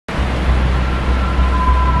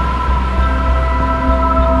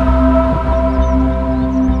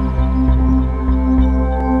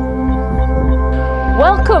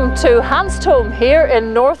Welcome to Hanstholm here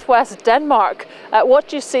in northwest Denmark.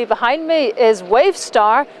 What you see behind me is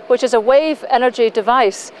Wavestar, which is a wave energy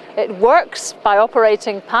device. It works by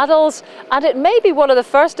operating paddles, and it may be one of the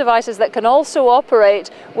first devices that can also operate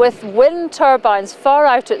with wind turbines far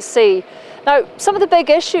out at sea. Now, some of the big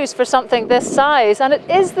issues for something this size, and it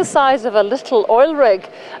is the size of a little oil rig,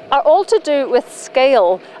 are all to do with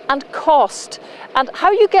scale and cost, and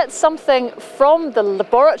how you get something from the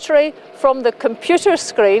laboratory, from the computer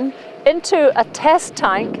screen, into a test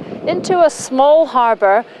tank, into a small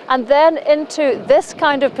harbour, and then into this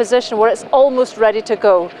kind of position where it's almost ready to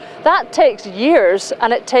go. That takes years,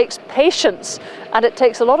 and it takes patience, and it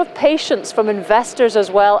takes a lot of patience from investors as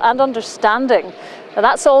well, and understanding. And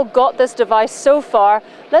that's all got this device so far.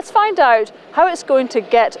 Let's find out how it's going to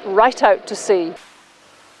get right out to sea.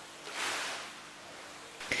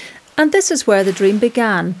 And this is where the dream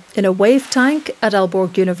began, in a wave tank at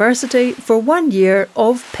Aalborg University for 1 year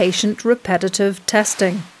of patient repetitive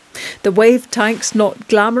testing. The wave tank's not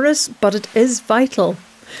glamorous, but it is vital.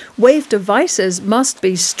 Wave devices must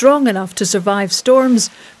be strong enough to survive storms,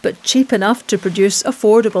 but cheap enough to produce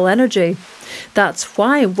affordable energy. That's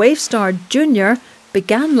why Wavestar Junior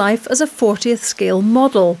began life as a 40th scale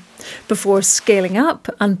model, before scaling up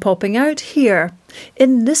and popping out here,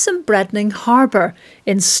 in Nissum-Bredning Harbour,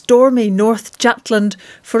 in stormy North Jutland,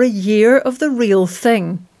 for a year of the real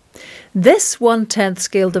thing. This 1/10th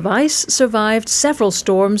scale device survived several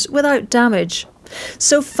storms without damage.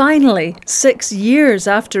 So finally, 6 years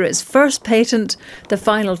after its first patent, the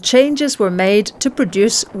final changes were made to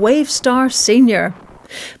produce Wavestar Senior.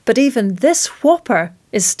 But even this whopper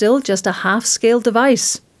is still just a half-scale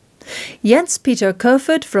device. Jens Peter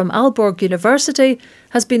Kofod from Aalborg University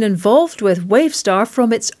has been involved with Wavestar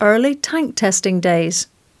from its early tank testing days.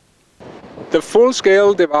 The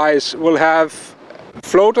full-scale device will have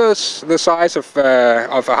floaters the size of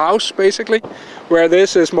a house, basically, where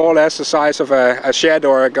this is more or less the size of a shed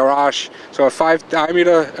or a garage, so a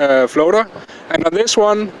 5-diameter floater. And on this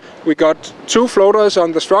one, we got 2 floaters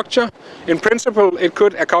on the structure. In principle, it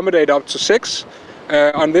could accommodate up to 6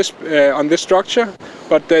 on this structure,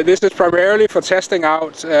 but this is primarily for testing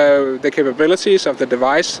out the capabilities of the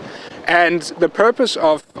device. And the purpose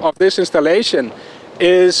of this installation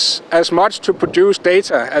is as much to produce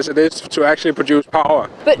data as it is to actually produce power.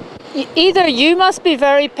 But either you must be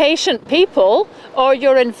very patient people, or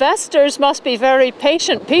your investors must be very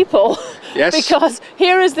patient people. Yes. Because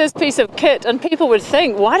here is this piece of kit, and people would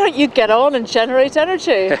think, why don't you get on and generate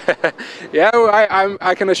energy? Yeah,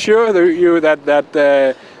 I can assure you that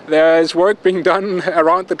there is work being done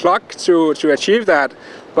around the clock to achieve that.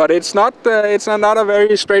 But it's not a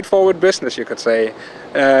very straightforward business, you could say.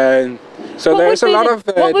 So there's a lot of...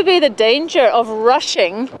 What would be the danger of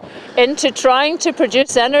rushing into trying to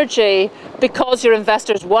produce energy because your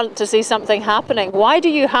investors want to see something happening? Why do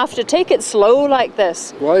you have to take it slow like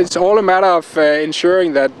this? Well, it's all a matter of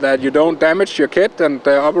ensuring that you don't damage your kit and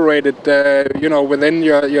operate it within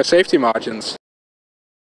your safety margins.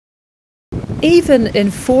 Even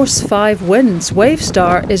in force 5 winds,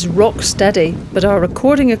 Wavestar is rock steady, but our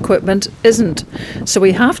recording equipment isn't. So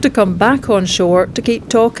we have to come back on shore to keep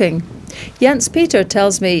talking. Jens Peter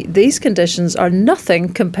tells me these conditions are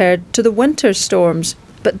nothing compared to the winter storms,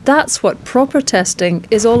 but that's what proper testing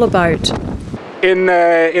is all about. In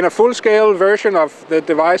a full-scale version of the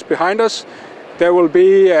device behind us, there will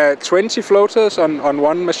be 20 floaters on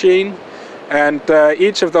one machine. And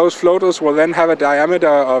each of those floaters will then have a diameter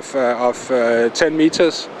of 10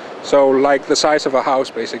 meters, so like the size of a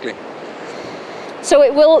house, basically. So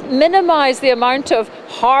it will minimize the amount of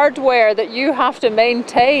hardware that you have to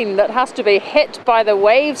maintain that has to be hit by the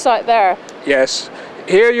waves out there. Yes.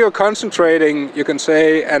 Here you're concentrating, you can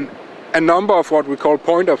say, a number of what we call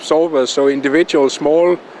point absorbers, so individual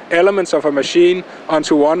small elements of a machine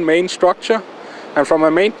onto one main structure. And from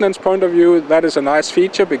a maintenance point of view, that is a nice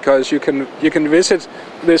feature because you can visit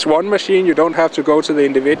this one machine. You don't have to go to the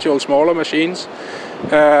individual smaller machines.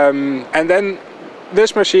 And then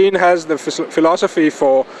this machine has the philosophy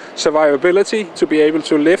for survivability, to be able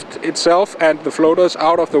to lift itself and the floaters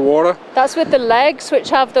out of the water. That's with the legs which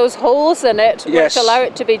have those holes in it, yes, which allow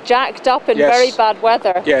it to be jacked up in yes, very bad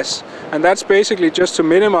weather. Yes, and that's basically just to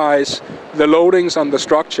minimize the loadings on the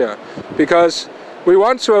structure, because we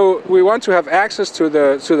want to have access to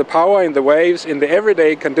the power in the waves in the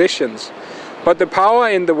everyday conditions, but the power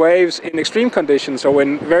in the waves in extreme conditions, or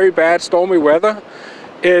in very bad stormy weather,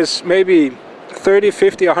 is maybe 30,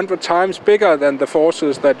 50, 100 times bigger than the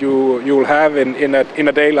forces that you'll have in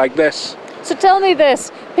a day like this. So tell me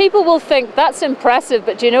this, people will think that's impressive,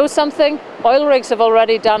 but do you know something? Oil rigs have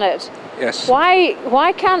already done it. yes.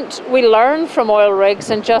 Why can't we learn from oil rigs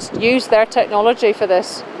and just use their technology for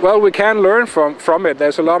this? Well, we can learn from it.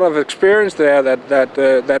 There's a lot of experience there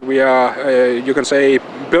that we are, you can say,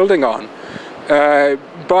 building on.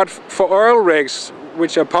 But for oil rigs,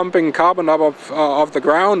 which are pumping carbon up off the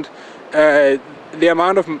ground, the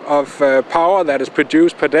amount of power that is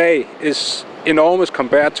produced per day is enormous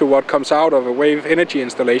compared to what comes out of a wave energy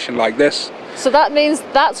installation like this. So that means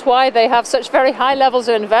that's why they have such very high levels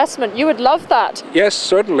of investment. You would love that. Yes,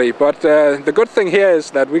 certainly. But the good thing here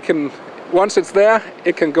is that we can, once it's there,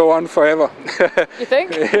 it can go on forever. You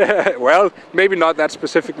think? Yeah, well, maybe not that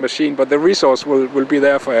specific machine, but the resource will be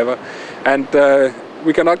there forever. And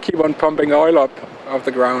we cannot keep on pumping oil up off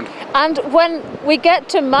the ground. And when we get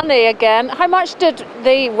to money again, how much did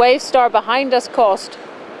the Wavestar behind us cost?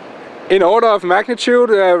 In order of magnitude,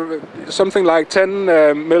 something like 10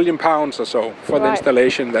 million pounds or so for the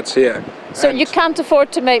installation that's here. So you can't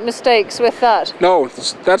afford to make mistakes with that? No,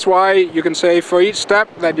 that's why you can say for each step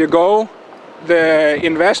that you go, the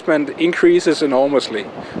investment increases enormously.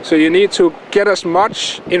 So you need to get as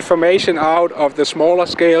much information out of the smaller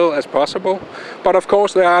scale as possible. But of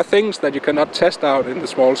course there are things that you cannot test out in the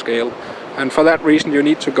small scale. And for that reason you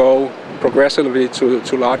need to go progressively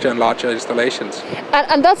to larger and larger installations.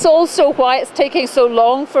 And that's also why it's taking so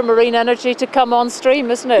long for marine energy to come on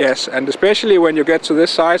stream, isn't it? Yes, and especially when you get to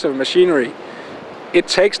this size of machinery, it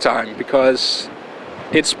takes time because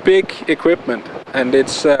it's big equipment and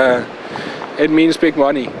it means big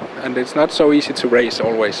money, and it's not so easy to raise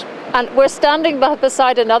always. And we're standing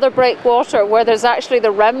beside another breakwater where there's actually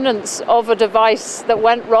the remnants of a device that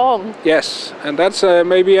went wrong. Yes, and that's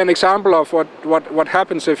maybe an example of what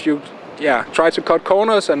happens if you try to cut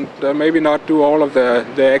corners and maybe not do all of the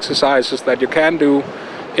exercises that you can do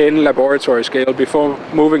in laboratory scale before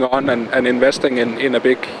moving on and investing in a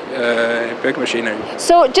big machinery.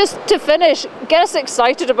 So just to finish, get us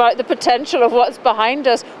excited about the potential of what's behind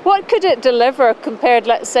us. What could it deliver compared,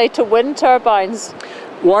 let's say, to wind turbines?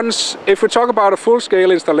 If we talk about a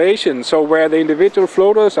full-scale installation, so where the individual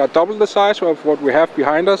floaters are double the size of what we have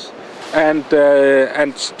behind us, and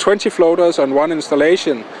 20 floaters on one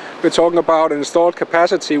installation, we're talking about an installed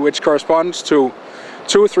capacity which corresponds to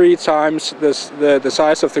 2-3 times the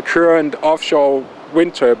size of the current offshore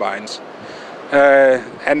wind turbines.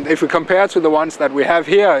 And if we compare to the ones that we have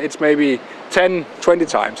here, it's maybe 10-20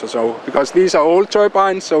 times or so, because these are old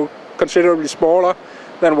turbines, so considerably smaller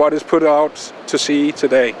than what is put out to sea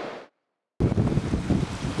today.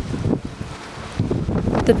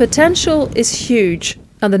 The potential is huge,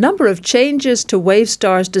 and the number of changes to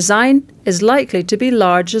Wavestar's design is likely to be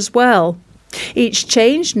large as well. Each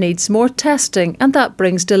change needs more testing, and that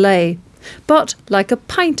brings delay. But, like a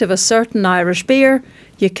pint of a certain Irish beer,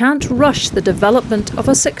 you can't rush the development of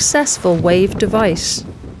a successful wave device.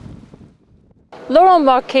 Laurent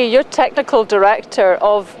Marquis, you're technical director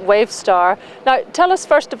of Wavestar. Now, tell us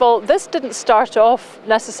first of all, this didn't start off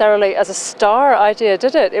necessarily as a star idea,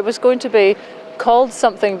 did it? It was going to be called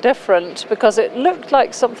something different because it looked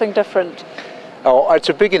like something different. Oh, at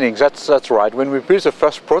the beginning, that's right. When we built the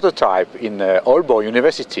first prototype in Aalborg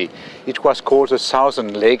University, it was called the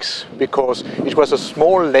 1,000 legs because it was a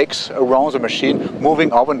small legs around the machine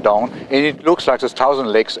moving up and down, and it looks like a 1,000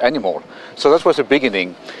 legs animal. So that was the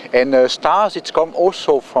beginning. And stars, it's come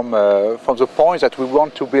also from the point that we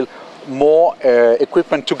want to build more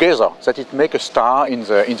equipment together, that it make a star in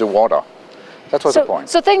the water. That was the point.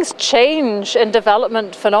 So things change in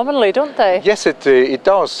development phenomenally, don't they? Yes, it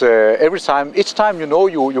does. Each time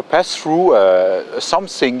you pass through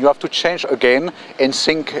something, you have to change again and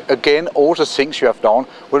think again all the things you have done.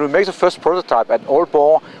 When we make the first prototype at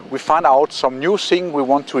Aalborg, we find out some new thing we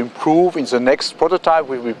want to improve in the next prototype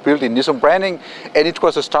we build in Nissum Branding, and it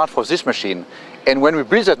was a start for this machine. And when we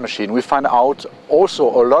build that machine, we find out also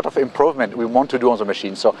a lot of improvement we want to do on the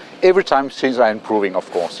machine. So every time things are improving, of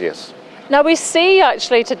course, yes. Now we see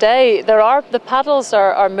actually today the paddles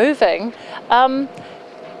are moving.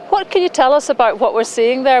 What can you tell us about what we're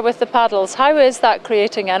seeing there with the paddles? How is that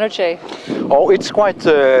creating energy? Oh, it's quite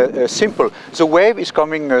simple. The wave is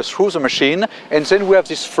coming through the machine, and then we have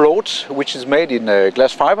this float which is made in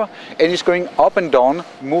glass fiber, and it's going up and down,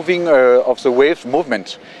 moving of the wave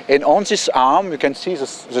movement. And on this arm, you can see the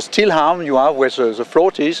steel arm you have where the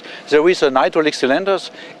float is. There is an hydraulic cylinder,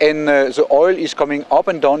 and the oil is coming up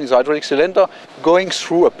and down in the hydraulic cylinder, going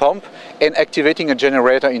through a pump and activating a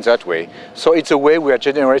generator in that way. So it's a way we are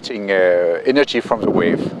generating energy from the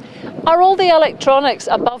wave. Are all the electronics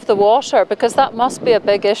above the water? Because that must be a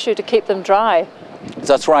big issue to keep them dry.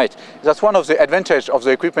 That's right. That's one of the advantages of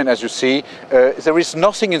the equipment, as you see. There is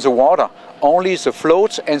nothing in the water, only the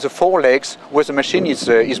floats and the four legs where the machine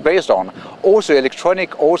is based on. All the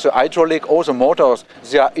electronic, all the hydraulic, all the motors,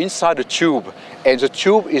 they are inside a tube. And the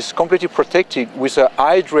tube is completely protected with a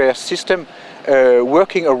hydro system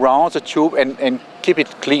working around the tube and keep it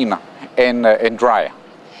clean and dry.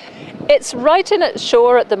 It's right in its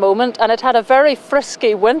shore at the moment, and it had a very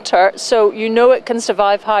frisky winter, so you know it can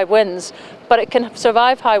survive high winds, but it can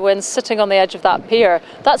survive high winds sitting on the edge of that pier.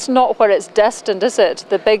 That's not where it's destined, is it?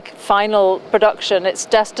 The big final production, it's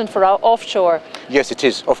destined for offshore. Yes, it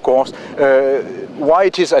is, of course. Why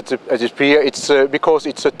it is at this pier? It's because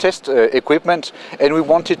it's a test equipment, and we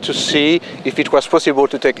wanted to see if it was possible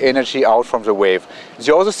to take energy out from the wave.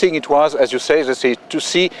 The other thing it was, as you say, to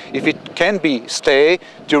see if it can be stay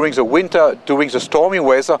during the winter, during the stormy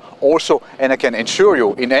weather also. And I can assure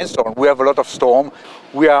you, in Hanstholm we have a lot of storm.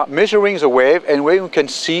 We are measuring the wave, and when we can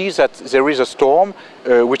see that there is a storm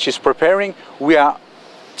which is preparing, we are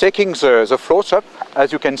taking the floats up,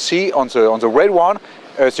 as you can see on the red one.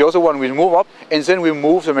 The other one will move up, and then we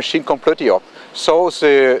move the machine completely up. So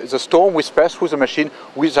the storm will pass through the machine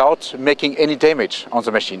without making any damage on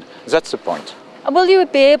the machine. That's the point. And will you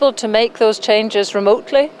be able to make those changes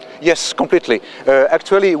remotely? Yes, completely.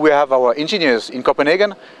 Actually, we have our engineers in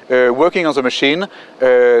Copenhagen working on the machine,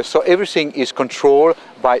 so everything is controlled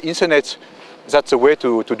by internet. That's the way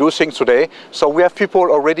to do things today. So we have people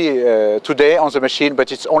already today on the machine,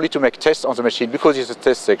 but it's only to make tests on the machine because it's a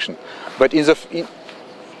test section. But in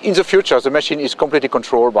the future, the machine is completely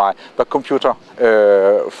controlled by computer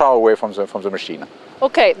far away from the machine.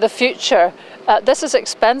 Okay, the future. This is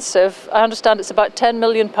expensive. I understand it's about £10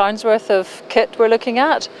 million worth of kit we're looking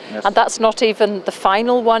at, yes. And that's not even the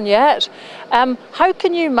final one yet. How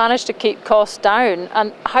can you manage to keep costs down,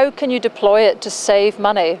 and how can you deploy it to save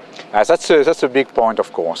money? That's a big point,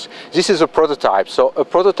 of course. This is a prototype, so a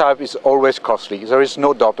prototype is always costly. There is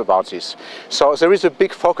no doubt about this. So there is a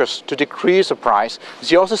big focus to decrease the price.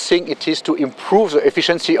 The other thing it is to improve the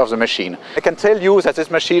efficiency of the machine. I can tell you that this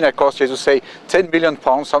machine costs, as you say, £10 million,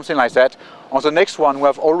 something like that. On the next one, we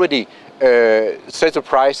have already set the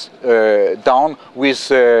price down with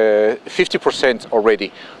 50%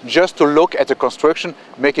 already, just to look at the construction,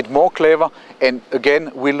 make it more clever, and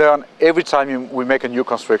again, we learn every time we make a new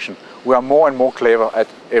construction. We are more and more clever at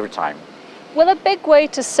every time. Will a big way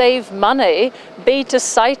to save money be to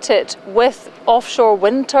site it with offshore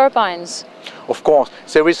wind turbines? Of course,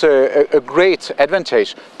 there is a great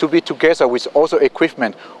advantage to be together with other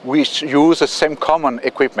equipment which use the same common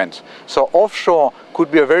equipment. So offshore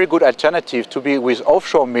could be a very good alternative to be with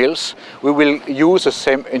offshore mills. We will use the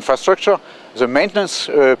same infrastructure, the maintenance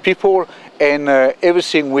people, and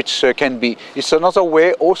everything which can be. It's another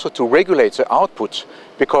way also to regulate the output,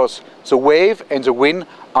 because the wave and the wind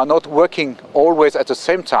are not working always at the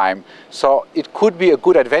same time. So it could be a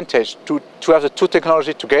good advantage to have the two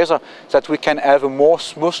technologies together, that we can have a more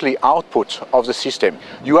smoothly output of the system.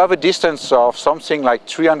 You have a distance of something like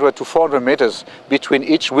 300 to 400 meters between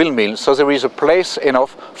each windmill, so there is a place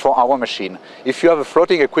enough for our machine. If you have a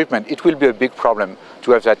floating equipment, it will be a big problem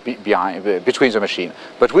to have that between the machine.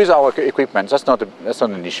 But with our equipment, that's not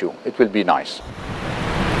an issue. It will be nice.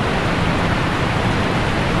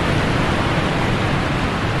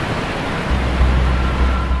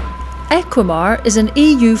 Equimar is an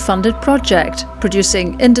EU-funded project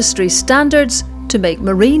producing industry standards to make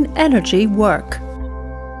marine energy work.